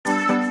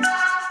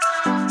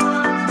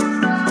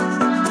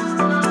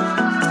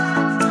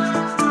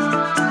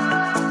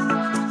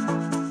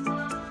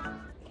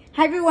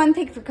Hi everyone,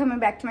 thank you for coming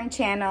back to my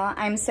channel.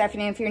 I'm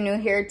Stephanie if you're new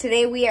here.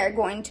 Today we are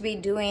going to be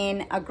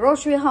doing a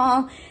grocery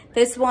haul.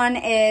 This one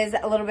is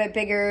a little bit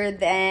bigger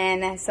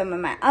than some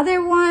of my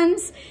other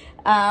ones.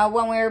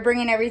 When we were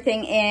bringing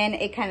everything in,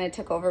 it kind of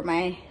took over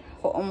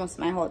almost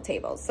my whole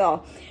table.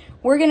 So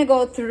we're gonna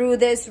go through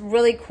this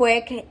really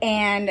quick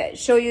and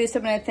show you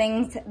some of the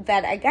things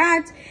that I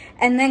got,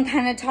 and then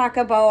kind of talk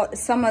about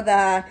some of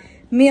the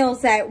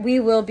meals that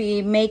we will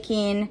be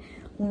making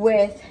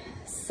with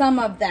some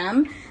of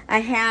them. I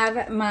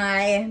have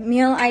my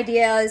meal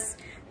ideas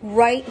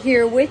right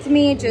here with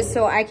me just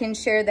so I can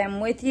share them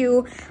with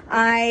you.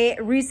 I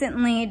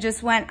recently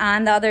just went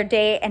on the other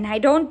day, and I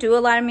don't do a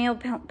lot of meal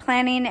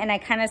planning, and I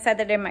kind of said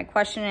that in my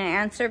question and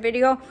answer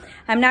video.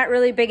 I'm not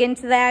really big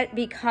into that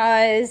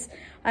because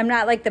I'm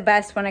not like the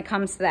best when it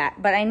comes to that,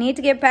 but I need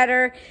to get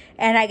better.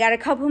 And I got a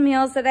couple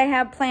meals that I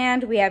have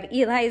planned. We have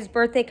Eli's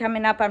birthday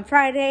coming up on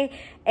Friday,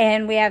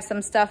 and we have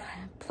some stuff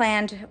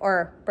planned,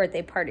 or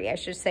birthday party, I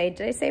should say.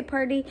 Did I say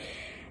party?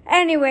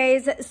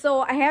 Anyways, so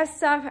I have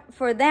stuff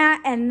for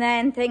that, and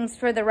then things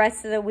for the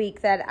rest of the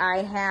week that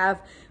I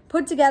have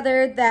put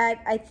together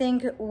that I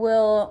think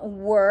will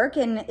work.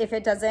 And if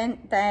it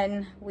doesn't,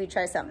 then we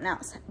try something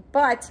else.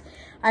 But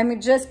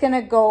I'm just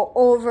gonna go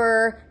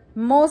over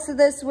most of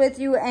this with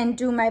you and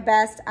do my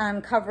best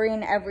on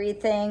covering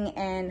everything,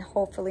 and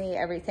hopefully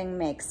everything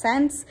makes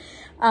sense.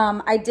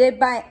 I did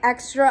buy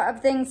extra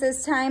of things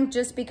this time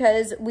just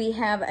because we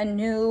have a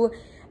new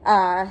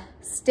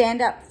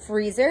stand-up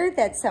freezer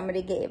that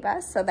somebody gave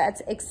us, so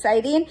that's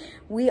exciting.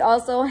 We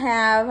also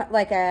have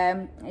like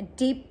a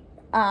deep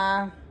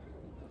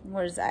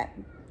what is that,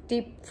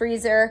 deep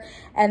freezer,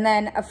 and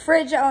then a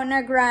fridge out in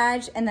our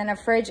garage, and then a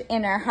fridge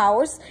in our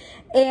house.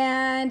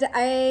 And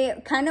I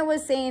kind of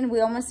was saying we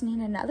almost need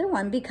another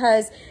one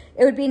because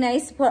it would be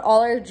nice to put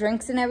all our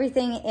drinks and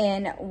everything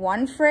in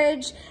one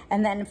fridge,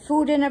 and then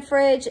food in a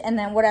fridge, and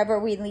then whatever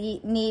we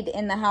need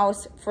in the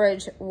house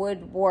fridge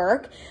would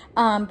work.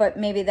 But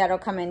maybe that'll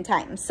come in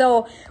time.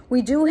 So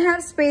we do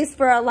have space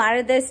for a lot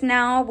of this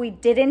now. We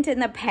didn't in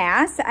the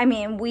past. I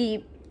mean,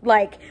 we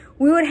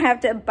would have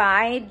to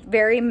buy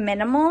very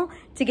minimal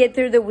to get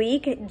through the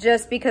week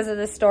just because of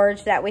the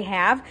storage that we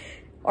have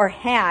or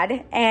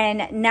had.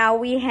 And now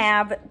we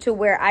have to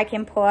where I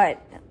can put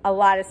a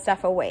lot of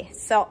stuff away.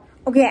 So,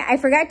 okay, I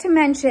forgot to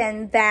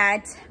mention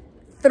that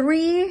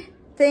 3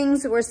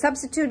 things were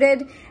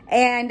substituted,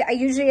 and I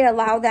usually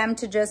allow them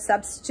to just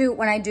substitute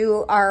when I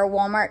do our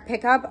Walmart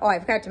pickup. Oh, I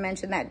forgot to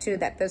mention that too,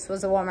 that this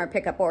was a Walmart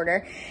pickup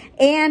order.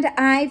 And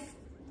I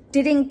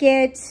didn't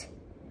get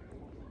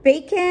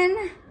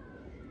bacon,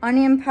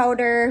 onion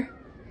powder,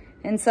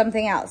 and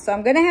something else. So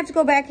I'm gonna have to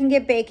go back and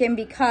get bacon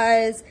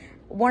because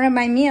one of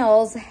my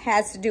meals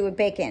has to do with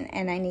bacon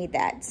and I need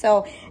that.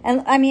 So,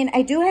 and I mean,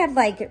 I do have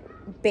like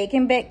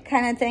bacon bit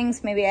kind of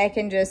things. Maybe I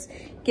can just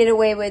get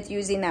away with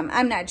using them.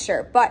 I'm not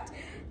sure, but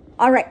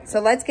all right, so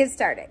let's get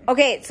started.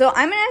 Okay, so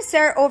I'm gonna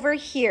start over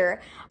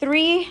here.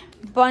 3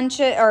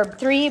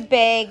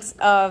 bags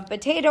of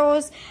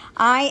potatoes.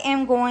 I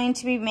am going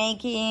to be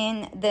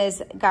making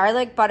this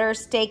garlic butter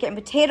steak and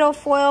potato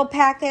foil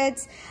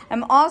packets.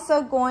 I'm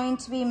also going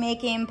to be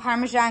making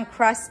Parmesan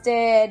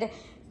crusted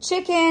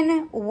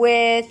chicken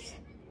with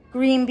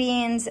green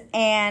beans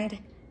and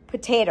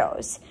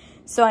potatoes.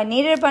 So I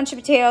needed a bunch of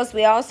potatoes.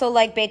 We also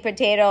like baked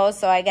potatoes,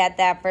 so I got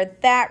that for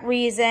that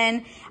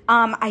reason.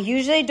 I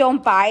usually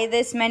don't buy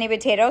this many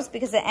potatoes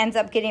because it ends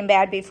up getting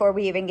bad before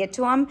we even get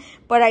to them,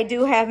 but I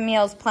do have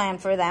meals planned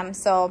for them.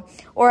 So,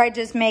 or I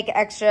just make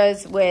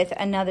extras with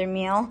another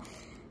meal.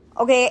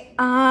 Okay,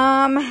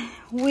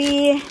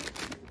 we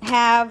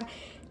have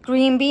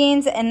green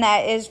beans, and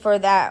that is for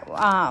that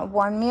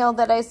one meal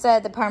that I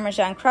said, the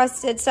Parmesan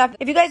crusted stuff.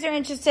 If you guys are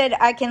interested,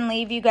 I can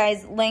leave you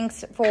guys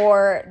links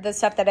for the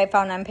stuff that I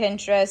found on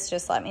Pinterest.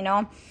 Just let me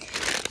know.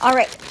 All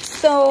right,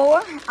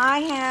 so I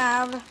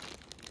have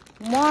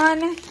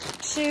 1,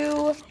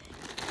 2,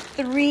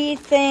 3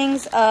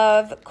 things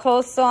of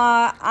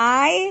coleslaw.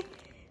 I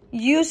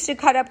used to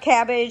cut up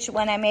cabbage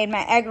when I made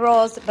my egg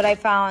rolls, but I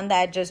found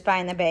that just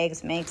buying the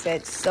bags makes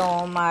it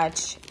so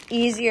much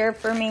easier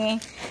for me.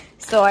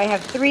 So I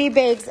have 3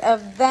 bags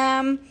of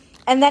them.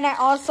 And then I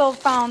also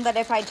found that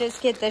if I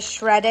just get the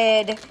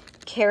shredded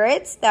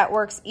carrots, that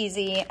works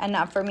easy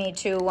enough for me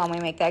too when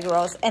we make the egg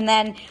rolls. And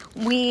then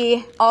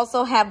we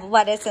also have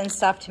lettuce and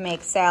stuff to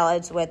make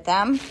salads with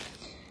them.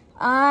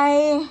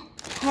 I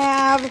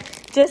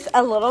have just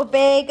a little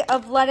bag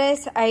of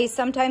lettuce. I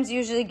sometimes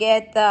usually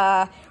get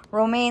the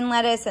romaine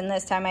lettuce, and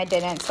this time I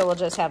didn't, so we'll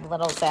just have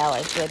little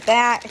salads with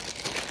that.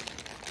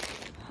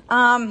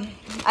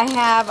 I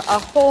have a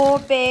whole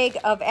bag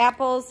of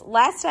apples.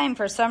 Last time,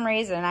 for some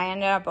reason, I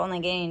ended up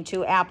only getting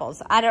 2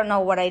 apples. I don't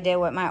know what I did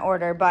with my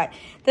order, but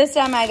this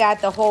time I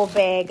got the whole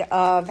bag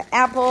of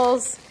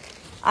apples.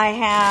 I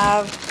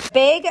have a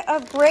bag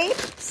of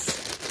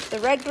grapes, the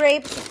red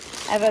grapes.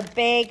 I have a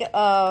bag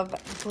of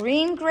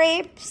green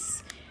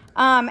grapes.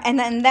 And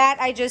then that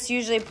I just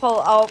usually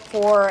pull out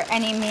for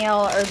any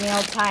meal or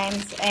meal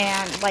times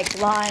and like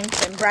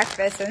lunch and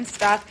breakfast and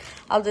stuff.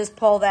 I'll just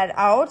pull that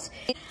out.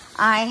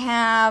 I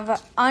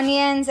have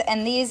onions,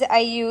 and these I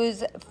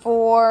use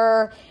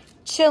for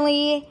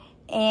chili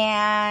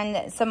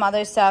and some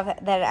other stuff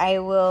that I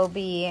will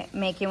be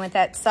making with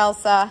that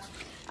salsa.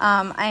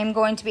 I'm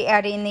going to be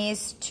adding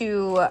these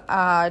to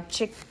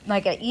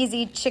like an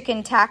easy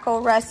chicken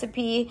taco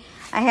recipe.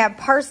 I have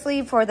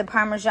parsley for the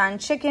Parmesan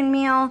chicken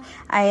meal.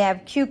 I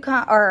have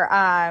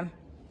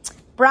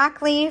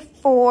broccoli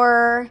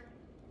for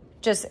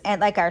just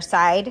like our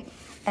side.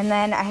 And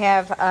then I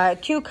have a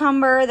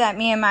cucumber that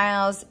me and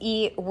Miles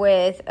eat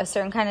with a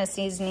certain kind of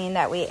seasoning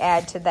that we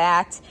add to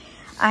that.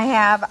 I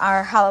have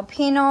our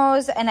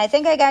jalapenos, and I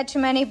think I got too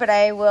many, but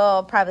I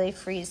will probably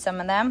freeze some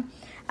of them.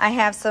 I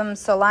have some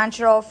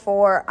cilantro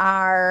for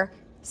our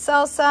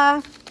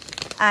salsa.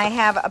 I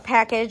have a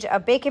package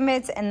of bacon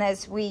bits, and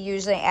this we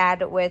usually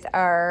add with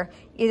our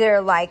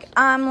either like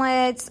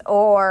omelets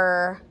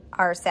or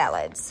our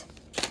salads.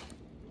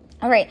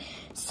 All right,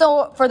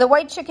 so for the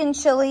white chicken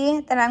chili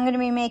that I'm going to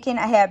be making,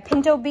 I have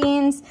pinto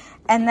beans,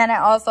 and then I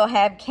also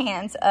have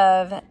cans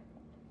of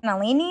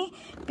cannellini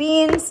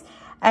beans.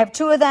 I have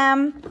 2 of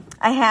them.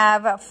 I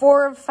have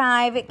 4 or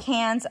 5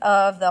 cans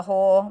of the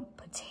whole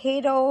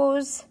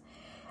potatoes.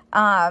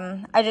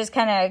 I just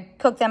kind of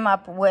cook them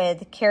up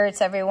with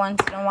carrots every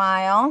once in a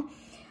while.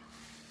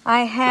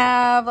 I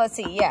have, let's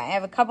see, yeah, I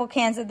have a couple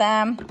cans of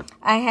them.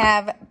 I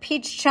have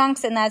peach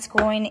chunks, and that's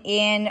going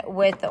in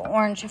with the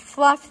orange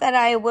fluff that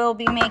I will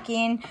be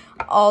making.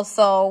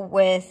 Also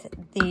with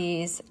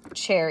these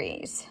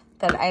cherries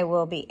that I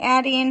will be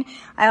adding.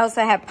 I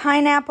also have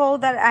pineapple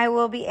that I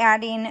will be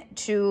adding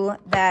to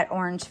that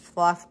orange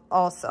fluff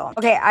also.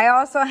 Okay, I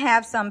also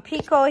have some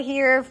pico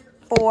here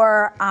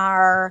for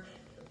our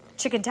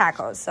chicken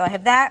tacos. So I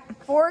have that,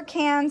 4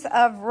 cans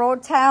of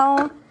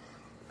Rotel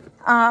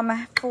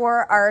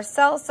for our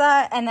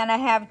salsa, and then I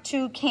have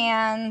 2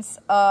 cans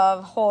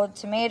of whole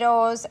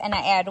tomatoes, and I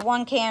add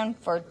 1 can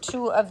for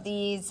 2 of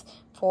these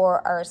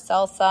for our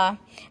salsa.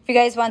 If you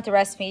guys want the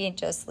recipe,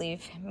 just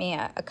leave me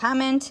a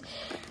comment.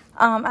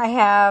 I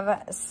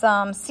have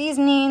some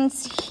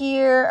seasonings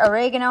here,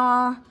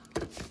 oregano,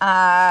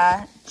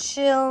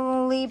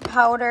 chili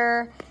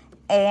powder,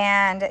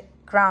 and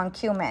ground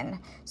cumin.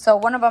 So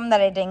one of them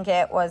that I didn't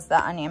get was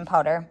the onion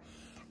powder.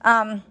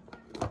 I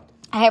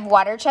have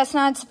water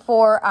chestnuts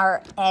for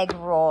our egg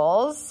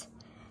rolls.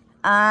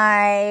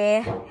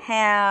 I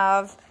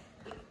have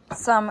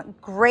some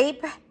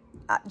grape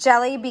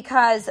jelly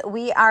because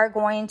we are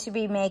going to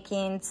be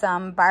making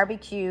some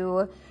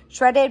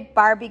shredded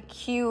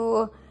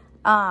barbecue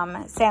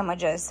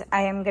sandwiches.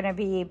 I am going to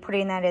be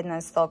putting that in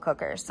the slow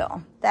cooker.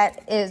 So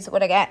that is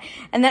what I got.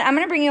 And then I'm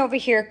going to bring you over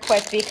here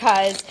quick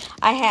because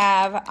I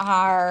have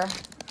our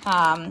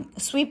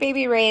Sweet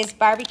Baby Ray's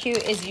barbecue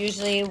is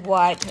usually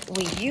what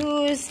we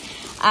use.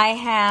 I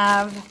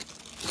have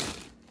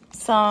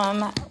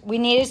we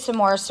needed some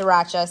more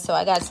sriracha, so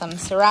I got some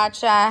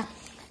sriracha.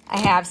 I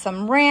have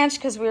some ranch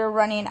because we were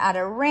running out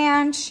of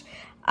ranch.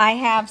 I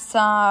have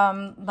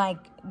some like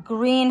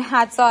green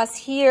hot sauce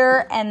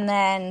here, and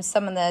then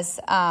some of this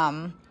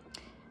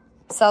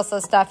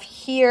salsa stuff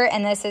here,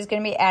 and this is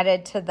going to be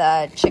added to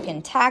the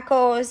chicken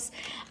tacos.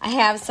 I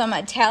have some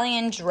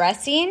Italian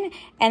dressing,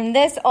 and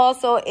this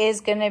also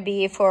is going to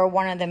be for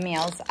one of the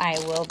meals I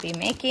will be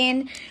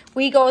making.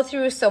 We go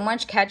through so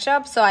much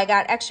ketchup, so I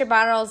got extra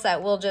bottles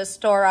that we'll just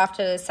store off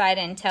to the side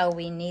until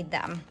we need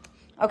them.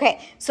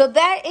 Okay, so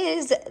that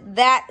is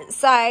that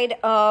side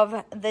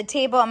of the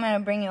table. I'm going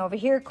to bring you over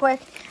here quick.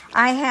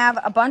 I have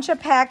a bunch of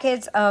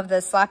packets of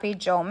the Sloppy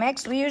Joe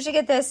mix. We usually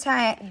get this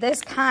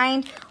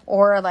kind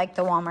or like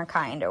the Walmart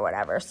kind or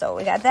whatever. So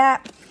we got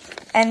that.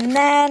 And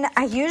then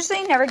I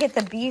usually never get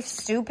the beef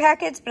stew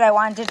packets, but I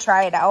wanted to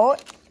try it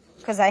out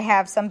because I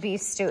have some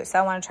beef stew. So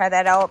I want to try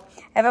that out.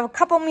 I have a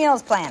couple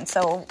meals planned,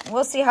 so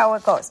we'll see how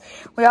it goes.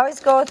 We always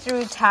go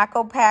through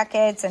taco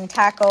packets and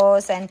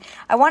tacos, and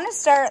I want to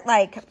start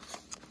like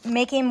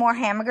making more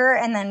hamburger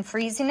and then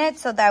freezing it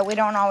so that we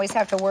don't always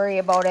have to worry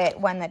about it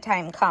when the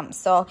time comes.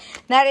 So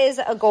that is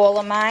a goal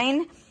of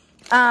mine.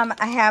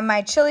 I have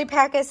my chili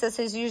packets. This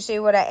is usually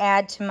what I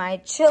add to my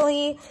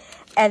chili.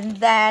 And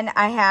then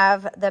I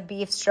have the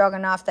beef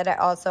stroganoff that I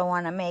also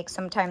want to make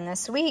sometime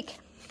this week.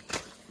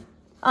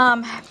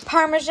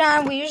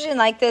 Parmesan, we usually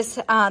like this,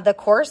 the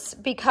course,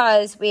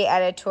 because we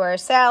add it to our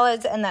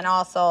salads and then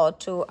also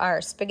to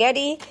our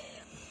spaghetti.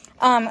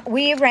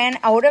 We ran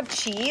out of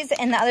cheese,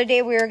 and the other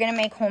day we were going to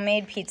make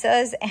homemade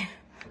pizzas, and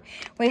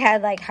we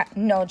had like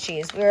no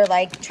cheese. We were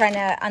like trying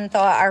to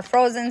unthaw our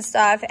frozen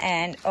stuff,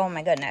 and oh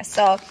my goodness.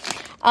 So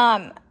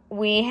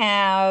we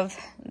have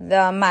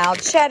the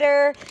mild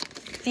cheddar,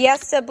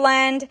 Fiesta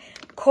blend,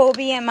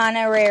 Colby and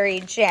Monterey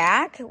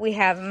Jack. We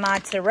have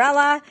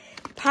mozzarella,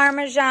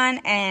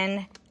 Parmesan,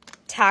 and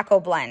taco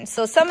blend.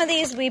 So some of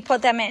these we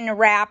put them in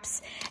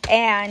wraps,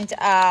 and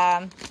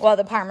well,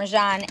 the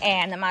Parmesan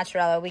and the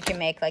mozzarella we can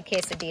make like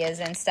quesadillas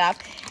and stuff.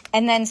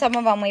 And then some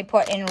of them we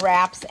put in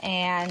wraps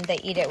and they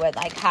eat it with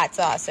like hot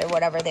sauce or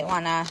whatever they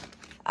want to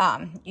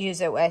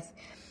use it with.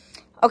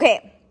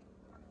 Okay,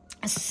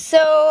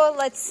 so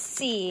let's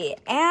see.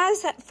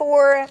 As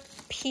for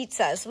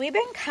pizzas, we've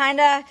been kind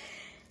of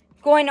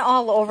going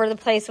all over the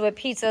place with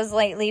pizzas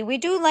lately. We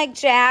do like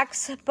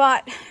Jack's,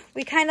 but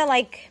we kind of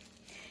like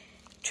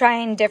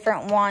trying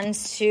different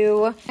ones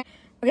too.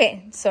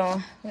 Okay,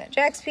 so we got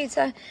Jack's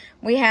Pizza.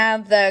 We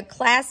have the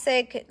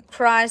classic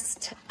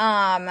crust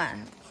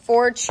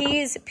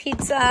 4-cheese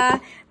pizza,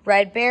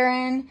 Red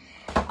Baron.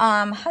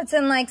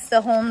 Hudson likes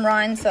the home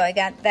run, so I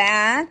got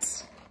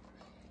that.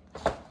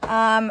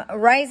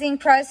 Rising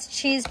crust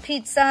cheese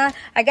pizza.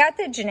 I got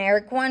the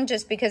generic one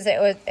just because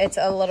it's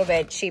a little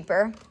bit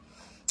cheaper.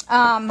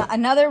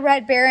 Another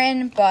Red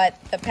Baron,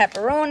 but the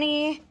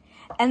pepperoni.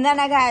 And then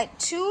I got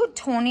 2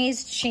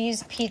 Tony's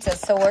cheese pizzas.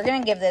 So we're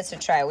going to give this a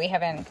try. We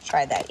haven't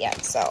tried that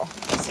yet, so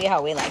we'll see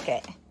how we like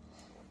it.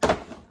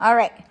 All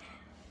right.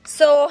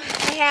 So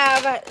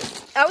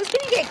I was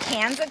going to get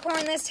cans of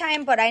corn this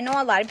time, but I know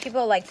a lot of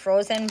people like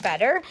frozen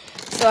better.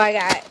 So I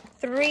got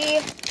 3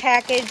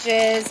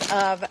 packages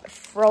of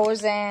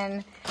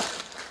frozen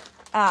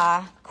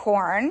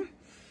corn.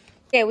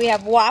 Okay, we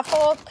have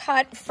waffle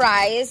cut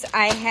fries.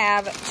 I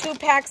have 2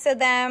 packs of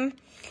them.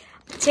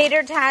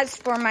 Tater tots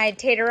for my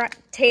tater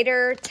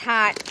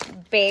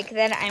tot bake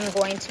that I'm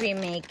going to be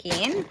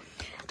making.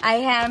 I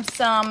have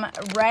some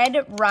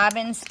Red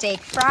Robin steak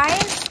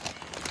fries.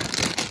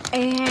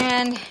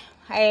 And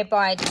I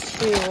bought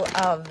 2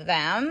 of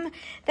them.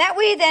 That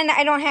way then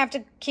I don't have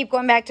to keep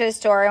going back to the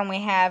store and we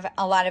have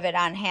a lot of it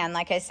on hand.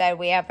 Like I said,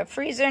 we have a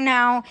freezer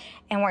now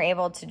and we're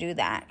able to do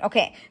that.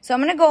 Okay, so I'm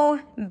going to go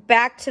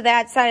back to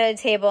that side of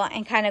the table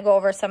and kind of go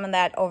over some of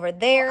that over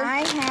there.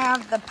 I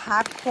have the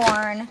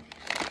popcorn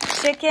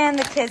chicken.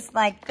 The kids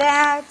like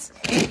that.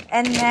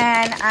 And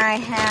then I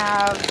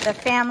have the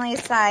family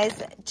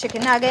size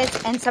chicken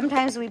nuggets. And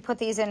sometimes we put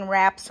these in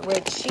wraps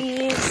with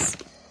cheese.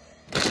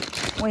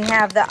 We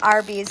have the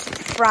Arby's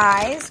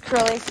fries,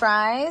 curly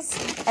fries,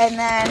 and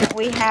then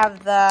we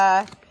have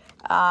the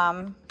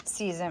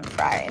seasoned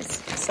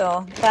fries.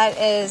 So that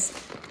is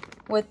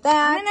with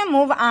that. I'm gonna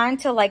move on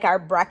to like our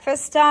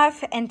breakfast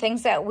stuff and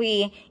things that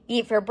we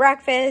eat for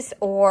breakfast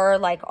or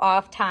like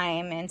off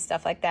time and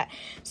stuff like that.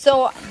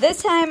 So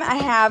this time I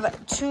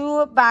have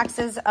 2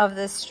 boxes of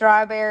the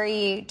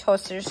strawberry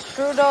toaster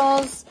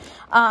strudels.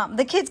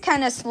 The kids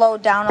kind of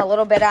slowed down a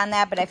little bit on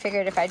that, but I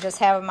figured if I just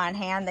have them on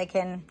hand, they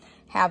can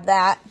have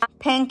that.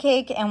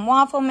 Pancake and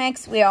waffle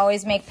mix. We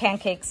always make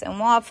pancakes and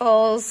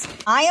waffles.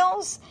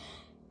 Miles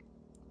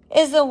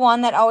is the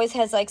one that always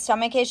has like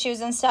stomach issues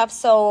and stuff.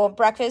 So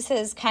breakfast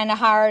is kind of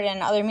hard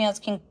and other meals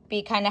can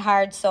be kind of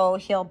hard. So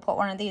he'll put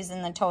one of these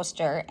in the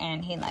toaster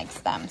and he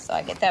likes them. So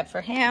I get that for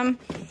him.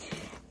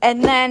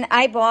 And then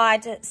I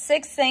bought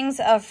 6 things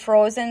of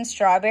frozen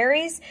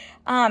strawberries.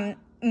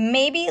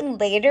 Maybe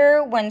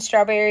later when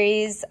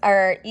strawberries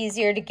are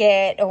easier to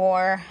get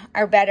or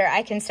are better,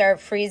 I can start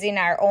freezing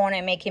our own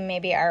and making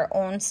maybe our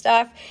own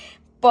stuff.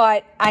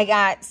 But I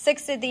got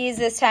 6 of these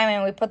this time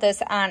and we put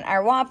this on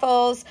our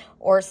waffles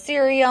or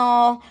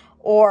cereal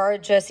or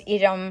just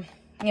eat them,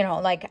 you know,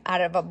 like out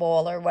of a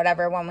bowl or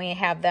whatever when we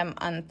have them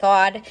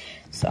unthawed.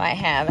 So I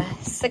have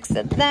 6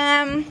 of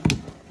them.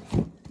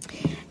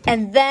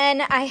 And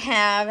then I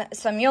have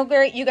some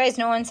yogurt. You guys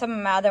know in some of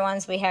my other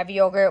ones we have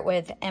yogurt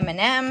with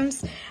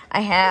M&Ms.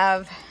 I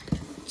have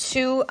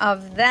 2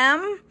 of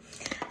them.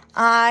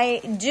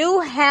 I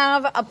do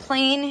have a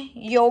plain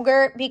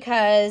yogurt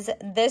because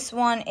this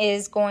one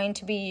is going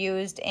to be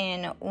used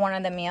in one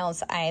of the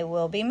meals I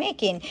will be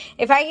making.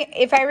 If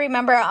I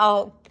remember,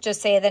 I'll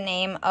just say the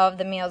name of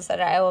the meals that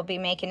I will be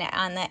making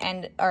on the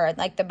end or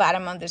like the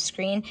bottom of the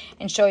screen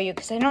and show you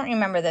because I don't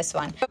remember this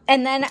one.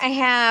 And then I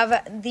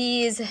have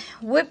these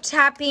whipped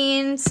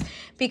toppings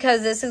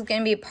because this is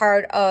going to be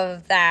part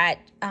of that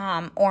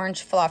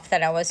orange fluff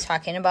that I was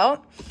talking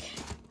about.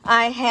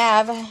 I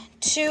have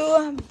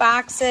 2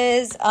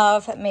 boxes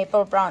of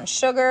maple brown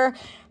sugar.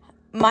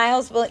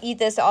 Miles will eat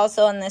this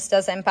also, and this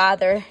doesn't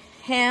bother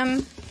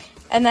him.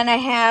 And then I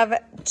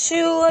have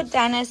 2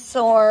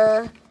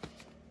 dinosaur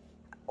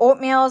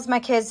oatmeals. My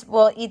kids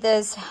will eat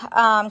this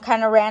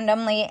kind of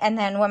randomly. And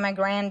then when my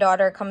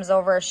granddaughter comes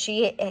over,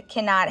 she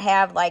cannot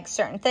have like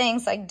certain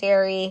things like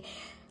dairy,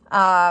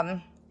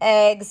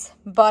 eggs,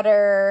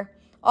 butter,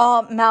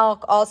 all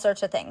milk, all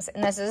sorts of things.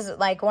 And this is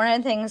like one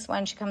of the things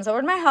when she comes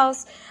over to my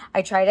house,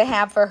 I try to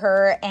have for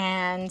her,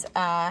 and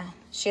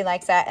she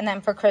likes that. And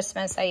then for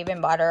Christmas, I even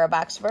bought her a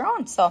box of her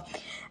own. So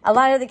a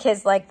lot of the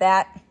kids like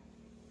that.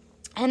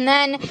 And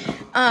then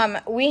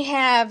we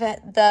have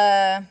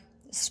the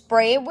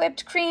spray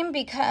whipped cream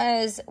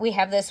because we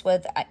have this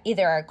with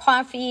either our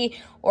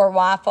coffee or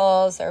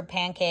waffles or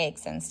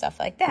pancakes and stuff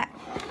like that.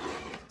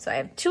 So I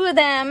have 2 of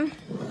them.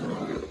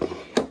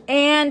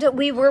 And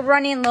we were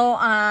running low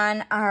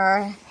on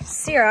our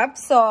syrup,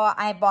 so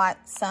I bought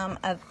some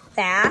of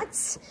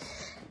that.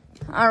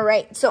 All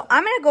right, so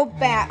I'm going to go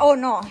back. Oh,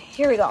 no,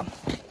 here we go.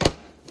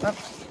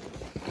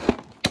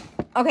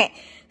 Okay,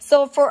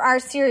 so for our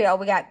cereal,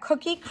 we got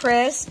Cookie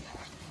Crisp,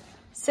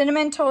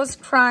 Cinnamon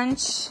Toast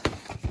Crunch,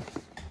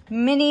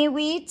 mini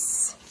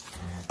wheats,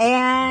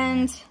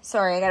 and,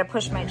 sorry, I gotta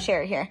push my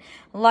chair here,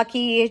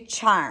 Lucky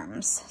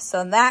Charms.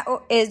 So that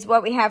is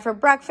what we have for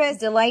breakfast.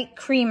 Delight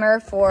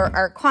creamer for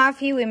our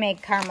coffee. We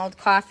make caramel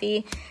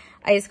coffee,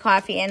 iced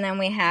coffee, and then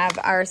we have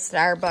our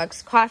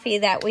Starbucks coffee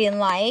that we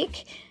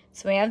like.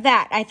 So we have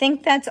that. I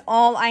think that's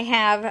all I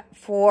have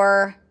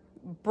for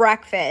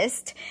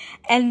breakfast.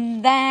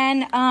 And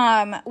then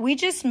we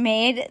just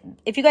made,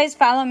 if you guys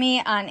follow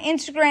me on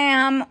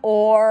Instagram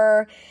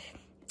or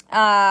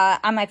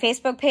on my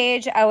Facebook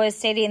page, I was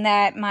stating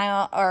that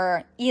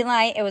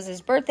Eli, it was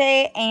his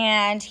birthday,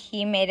 and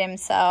he made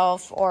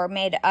himself, or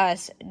made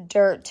us,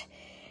 dirt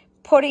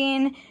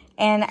pudding,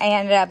 and I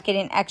ended up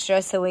getting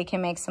extra so we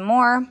can make some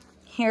more.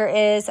 Here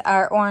is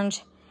our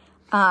orange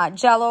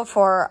Jello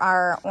for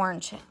our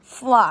orange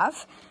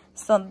fluff.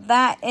 So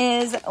that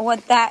is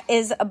what that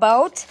is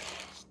about.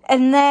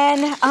 And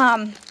then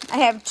I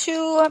have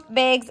 2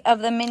 bags of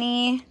the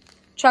mini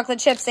chocolate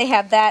chips. They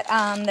have that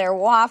on their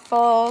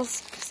waffles.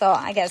 So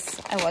I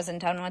guess I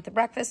wasn't done with the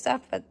breakfast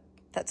stuff, but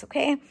that's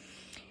okay.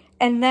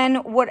 And then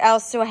what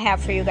else do I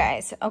have for you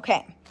guys?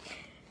 Okay.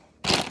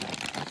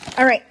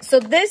 All right. So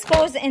this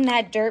goes in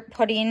that dirt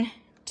pudding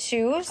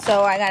too.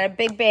 So I got a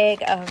big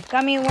bag of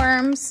gummy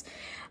worms.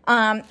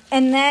 And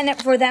then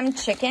for them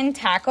chicken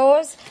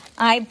tacos,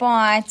 I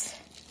bought,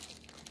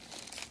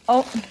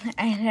 I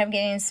ended up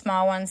getting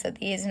small ones of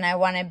these, and I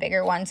wanted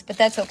bigger ones, but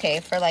that's okay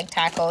for like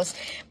tacos.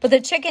 But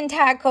the chicken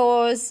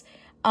tacos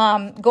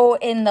go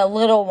in the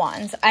little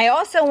ones. I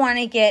also want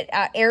to get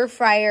an air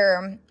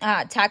fryer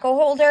taco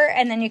holder,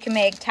 and then you can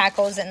make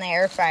tacos in the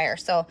air fryer.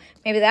 So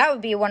maybe that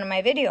would be one of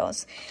my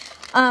videos.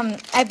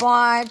 I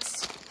bought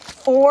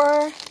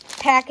 4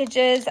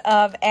 packages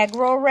of egg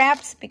roll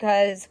wraps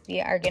because we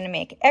are going to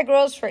make egg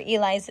rolls for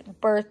Eli's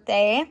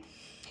birthday.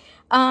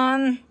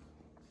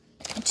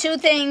 2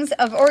 things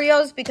of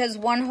Oreos because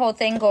 1 whole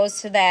thing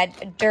goes to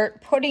that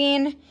dirt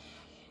pudding.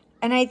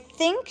 And I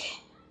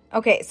think,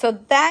 okay, so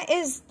that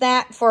is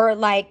that for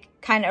like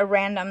kind of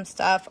random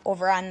stuff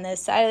over on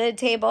this side of the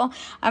table.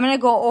 I'm going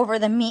to go over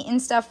the meat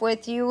and stuff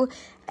with you,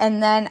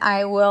 and then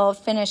I will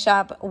finish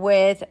up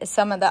with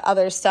some of the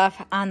other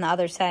stuff on the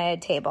other side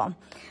of the table.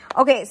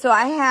 Okay, so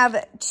I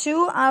have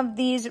 2 of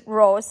these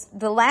roasts.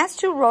 The last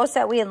 2 roasts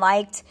that we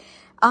liked,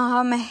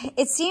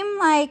 it seemed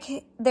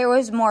like there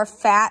was more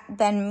fat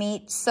than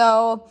meat,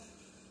 so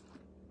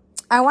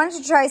I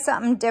wanted to try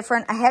something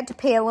different. I had to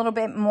pay a little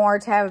bit more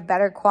to have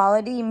better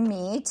quality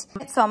meat,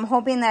 so I'm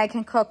hoping that I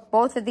can cook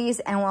both of these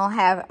and we'll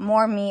have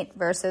more meat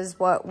versus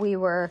what we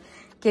were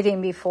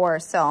getting before.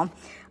 So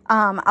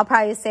I'll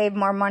probably save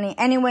more money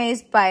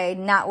anyways by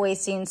not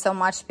wasting so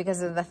much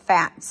because of the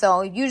fat.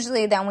 So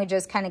usually then we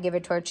just kind of give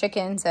it to our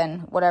chickens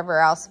and whatever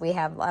else we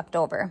have left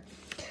over.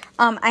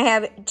 I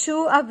have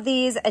 2 of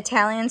these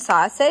Italian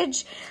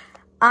sausage.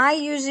 I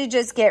usually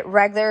just get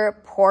regular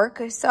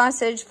pork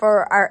sausage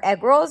for our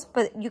egg rolls,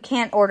 but you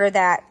can't order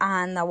that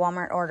on the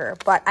Walmart order.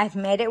 But I've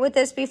made it with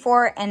this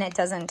before, and it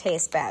doesn't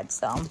taste bad,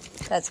 so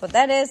that's what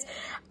that is.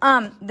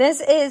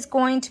 This is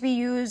going to be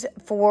used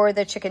for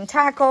the chicken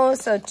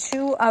tacos. So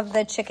 2 of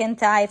the chicken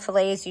thigh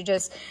fillets, you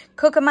just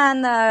cook them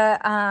on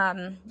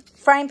the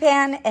frying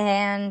pan,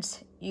 and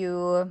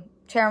you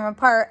tear them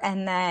apart,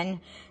 and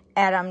then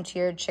add them to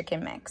your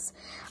chicken mix.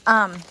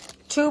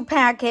 2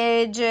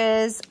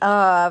 packages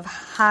of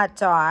hot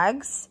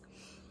dogs.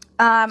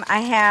 I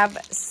have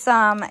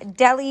some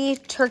deli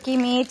turkey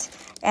meat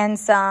and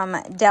some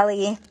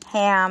deli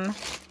ham,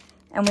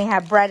 and we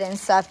have bread and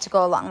stuff to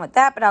go along with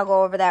that, but I'll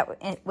go over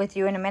that with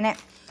you in a minute.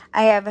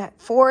 I have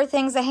 4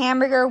 things of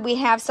hamburger. We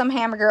have some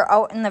hamburger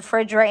out in the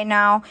fridge right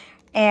now,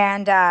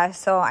 and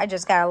so I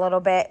just got a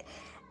little bit.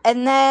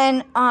 And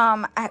then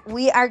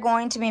we are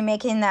going to be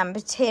making them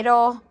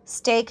potato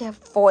steak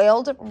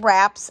foiled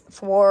wraps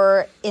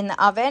for in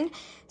the oven.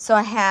 So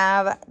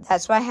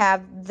that's why I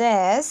have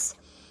this.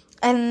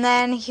 And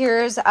then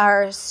here's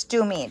our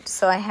stew meat.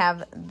 So I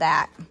have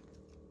that.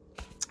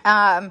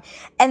 And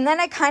then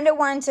I kind of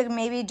wanted to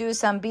maybe do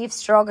some beef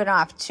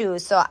stroganoff too.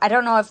 So I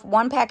don't know if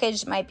one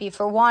package might be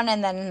for one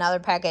and then another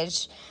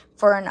package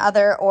for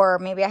another, or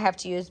maybe I have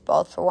to use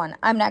both for one.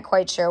 I'm not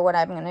quite sure what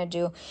I'm going to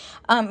do.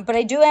 But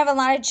I do have a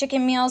lot of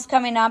chicken meals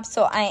coming up,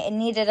 so I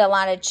needed a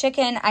lot of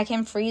chicken. I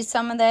can freeze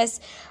some of this.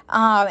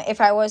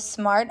 If I was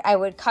smart, I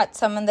would cut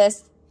some of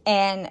this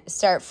and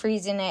start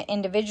freezing it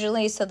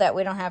individually so that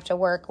we don't have to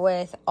work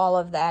with all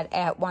of that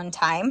at one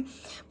time.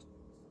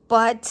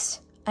 But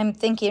I'm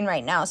thinking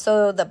right now.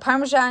 So the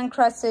Parmesan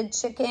crusted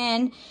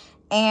chicken,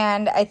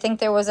 and I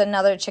think there was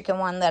another chicken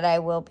one that I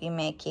will be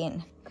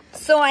making.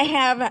 So I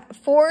have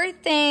 4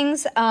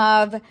 things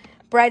of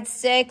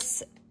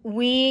breadsticks.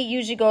 We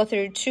usually go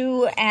through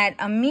 2 at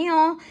a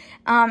meal,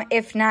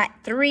 if not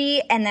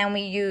 3, and then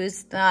we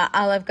use the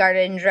Olive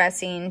Garden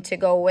dressing to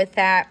go with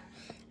that.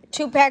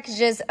 2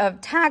 packages of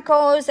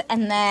tacos,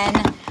 and then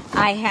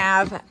I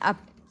have a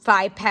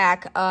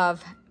 5-pack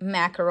of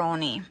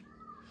macaroni.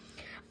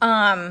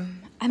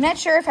 I'm not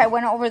sure if I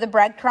went over the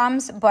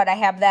breadcrumbs, but I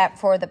have that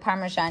for the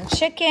Parmesan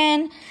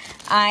chicken.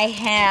 I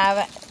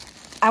have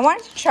I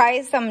wanted to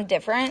try some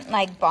different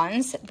like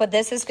buns, but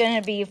this is going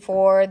to be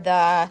for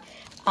the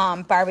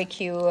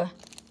barbecue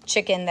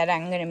chicken that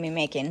I'm going to be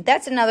making.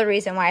 That's another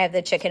reason why I have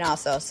the chicken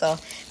also. So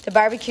the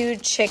barbecue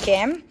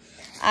chicken.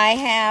 I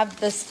have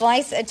the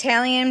sliced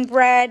Italian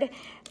bread.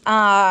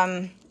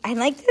 I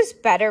like this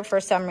better for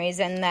some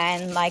reason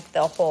than like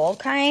the whole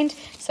kind.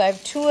 So I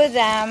have 2 of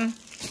them.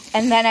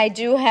 And then I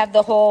do have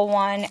the whole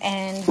one,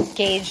 and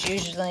Gage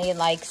usually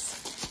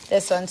likes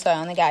this one, so I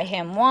only got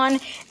him 1.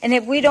 And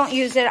if we don't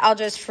use it, I'll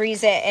just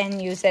freeze it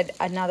and use it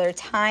another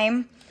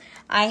time.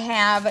 I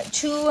have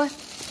 2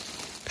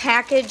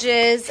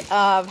 packages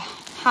of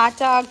hot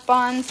dog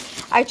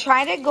buns. I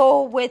try to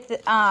go with the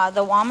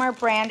Walmart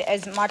brand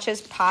as much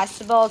as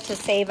possible to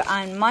save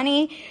on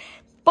money.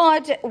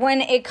 But when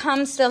it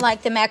comes to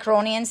like the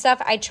macaroni and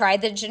stuff, I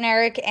tried the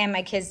generic and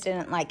my kids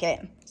didn't like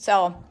it.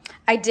 So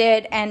I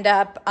did end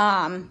up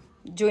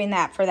doing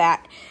that for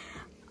that.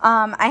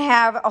 I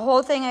have a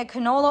whole thing of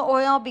canola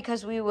oil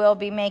because we will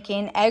be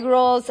making egg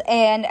rolls,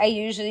 and I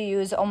usually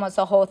use almost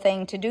a whole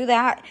thing to do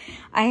that.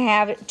 I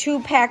have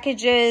 2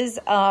 packages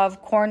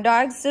of corn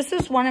dogs. This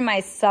is one of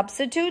my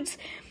substitutes.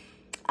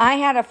 I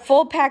had a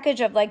full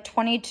package of like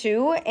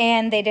 22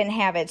 and they didn't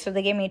have it. So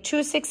they gave me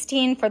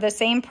 2.16 for the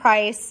same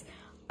price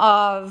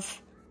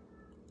of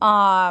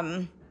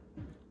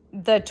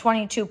the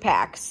 22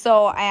 pack.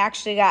 So I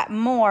actually got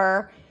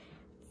more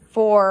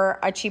for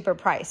a cheaper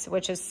price,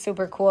 which is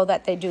super cool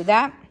that they do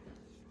that.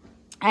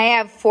 I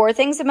have 4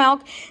 things of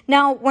milk.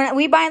 Now, when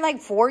we buy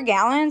like 4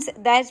 gallons,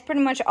 that's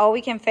pretty much all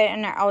we can fit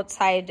in our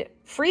outside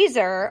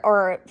freezer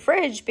or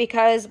fridge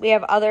because we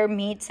have other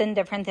meats and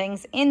different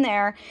things in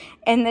there.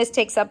 And this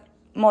takes up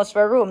most of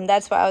our room.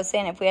 That's why I was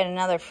saying if we had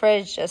another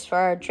fridge just for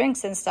our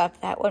drinks and stuff,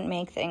 that would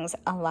make things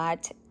a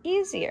lot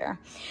easier.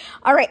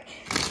 All right,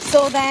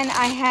 so then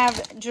I have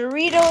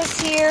Doritos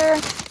here.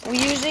 We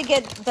usually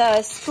get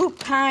the scoop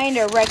kind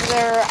or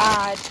regular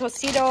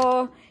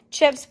Tostito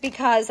chips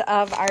because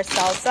of our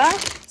salsa.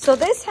 So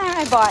this time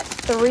I bought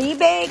 3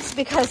 bags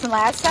because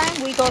last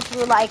time we go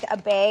through like a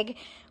bag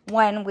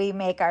when we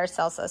make our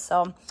salsa.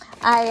 So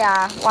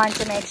I wanted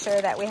to make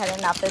sure that we had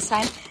enough this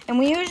time. And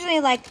we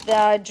usually like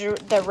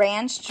the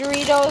ranch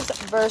Doritos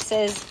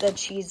versus the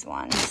cheese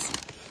ones.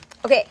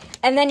 Okay,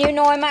 and then you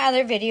know in my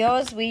other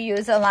videos, we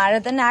use a lot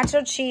of the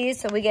nacho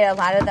cheese, so we get a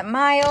lot of the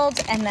mild,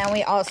 and then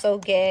we also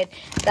get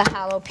the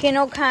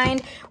jalapeno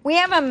kind. We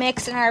have a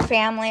mix in our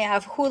family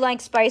of who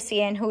likes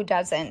spicy and who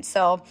doesn't.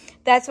 So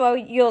that's why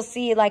you'll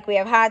see like we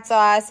have hot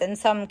sauce, and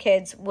some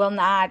kids will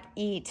not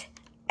eat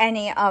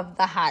any of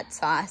the hot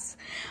sauce.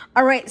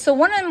 All right, so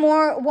one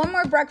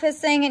more breakfast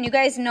thing, and you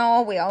guys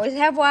know we always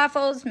have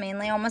waffles,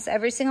 mainly almost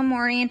every single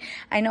morning.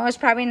 I know it's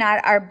probably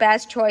not our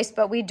best choice,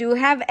 but we do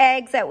have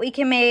eggs that we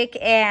can make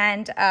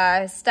and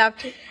stuff.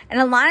 And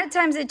a lot of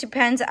times it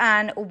depends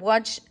on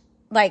what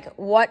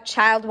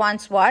child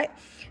wants what.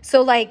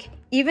 So like,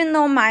 even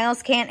though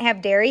Miles can't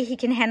have dairy, he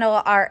can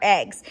handle our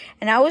eggs.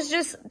 And I was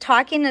just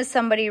talking to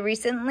somebody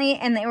recently,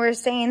 and they were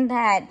saying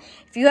that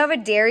if you have a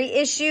dairy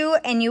issue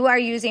and you are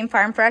using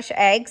farm fresh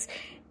eggs,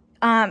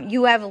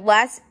 you have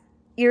less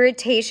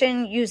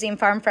irritation using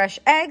farm fresh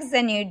eggs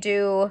than you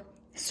do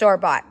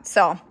store-bought.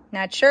 So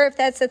not sure if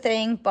that's a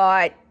thing,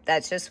 but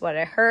that's just what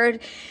I heard.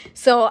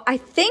 So I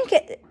think,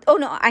 oh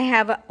no, I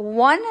have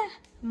one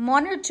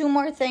or 2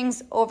 more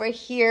things over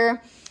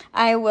here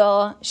I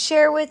will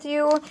share with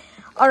you.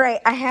 All right,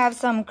 I have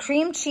some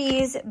cream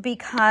cheese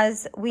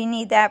because we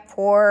need that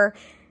for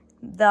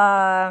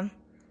the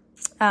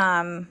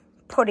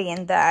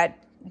pudding, the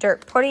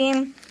dirt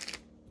pudding.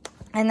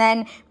 And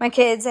then my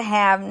kids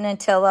have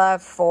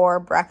Nutella for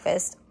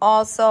breakfast.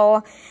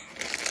 Also,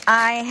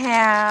 I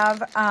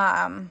have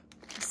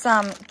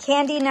some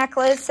candy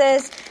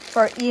necklaces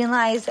for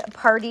Eli's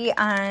party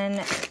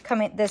on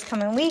this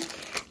coming week.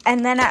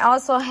 And then I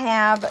also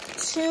have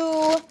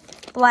 2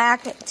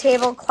 black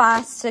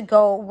tablecloths to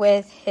go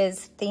with his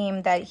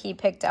theme that he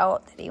picked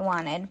out that he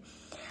wanted.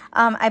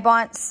 I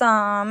bought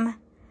some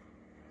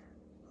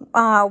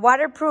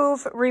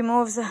waterproof,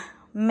 removes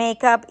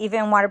makeup,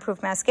 even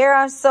waterproof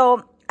mascara.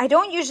 So I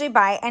don't usually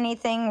buy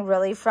anything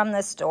really from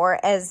the store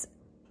as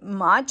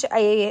much.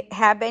 I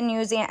have been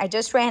using, I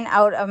just ran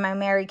out of my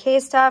Mary Kay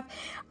stuff,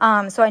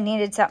 so I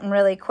needed something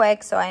really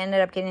quick, so I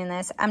ended up getting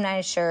this. I'm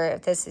not sure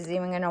if this is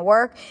even going to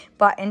work,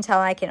 but until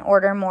I can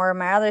order more of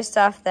my other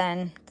stuff,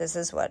 then this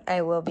is what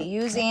I will be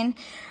using.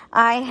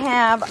 I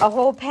have a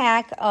whole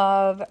pack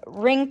of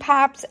ring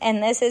pops,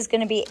 and this is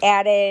going to be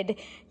added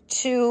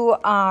to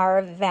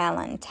our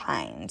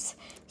Valentine's.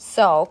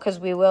 So, because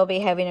we will be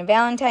having a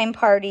Valentine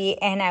party,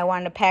 and I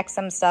wanted to pack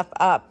some stuff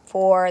up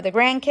for the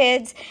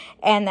grandkids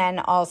and then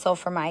also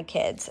for my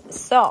kids.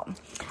 So,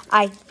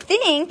 I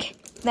think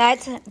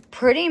that's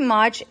pretty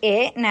much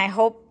it, and I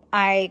hope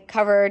I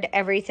covered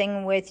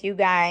everything with you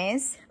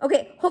guys.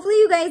 Okay, hopefully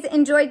you guys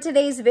enjoyed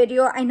today's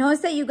video. I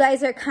noticed that you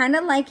guys are kind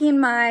of liking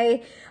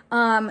my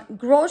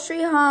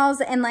grocery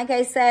hauls. And like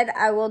I said,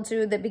 I will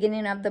do the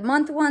beginning of the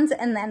month ones,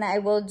 and then I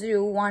will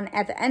do one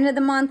at the end of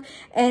the month.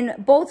 And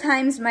both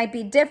times might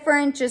be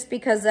different just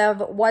because of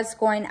what's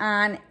going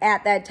on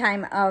at that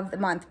time of the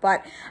month.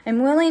 But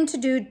I'm willing to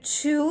do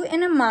 2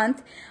 in a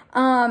month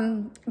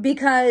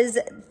because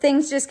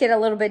things just get a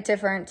little bit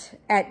different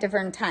at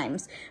different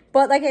times.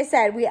 But like I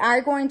said, we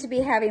are going to be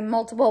having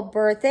multiple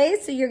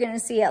birthdays, so you're going to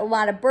see a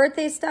lot of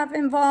birthday stuff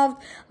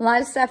involved, a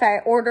lot of stuff I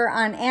order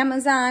on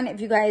Amazon. If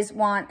you guys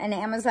want an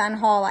Amazon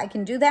haul, I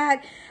can do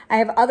that. I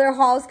have other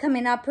hauls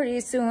coming up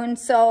pretty soon,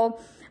 so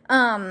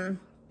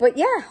but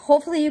yeah,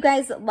 hopefully you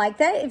guys like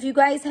that. If you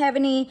guys have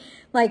any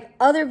like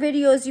other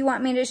videos you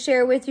want me to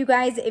share with you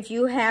guys, if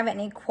you have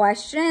any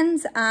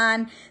questions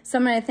on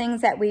some of the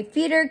things that we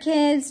feed our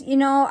kids, you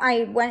know,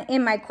 I went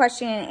in my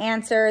question and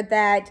answer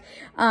that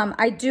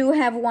I do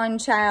have one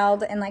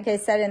child, and like I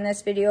said in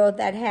this video,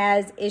 that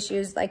has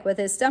issues like with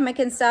his stomach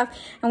and stuff,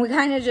 and we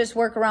kind of just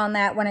work around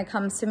that when it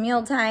comes to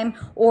mealtime,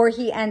 or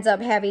he ends up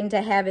having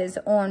to have his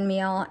own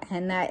meal,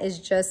 and that is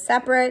just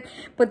separate.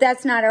 But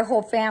that's not our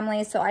whole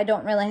family, so I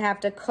don't really have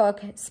to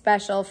cook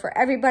special for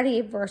everybody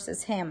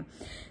versus him,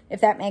 if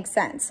that makes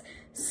sense.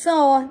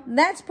 So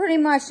that's pretty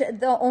much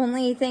the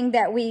only thing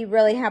that we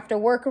really have to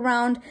work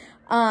around.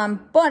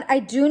 But I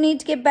do need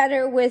to get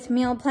better with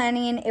meal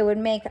planning. It would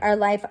make our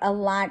life a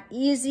lot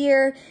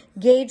easier.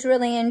 Gage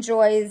really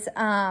enjoys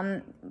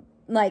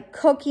like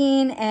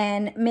cooking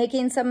and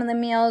making some of the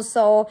meals,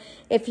 so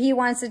if he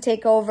wants to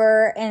take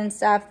over and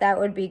stuff, that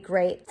would be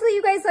great. So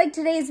you guys like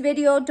today's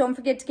video, don't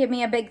forget to give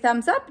me a big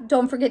thumbs up,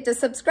 don't forget to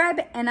subscribe,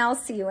 and I'll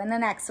see you in the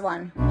next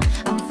one.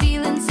 I'm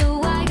feeling so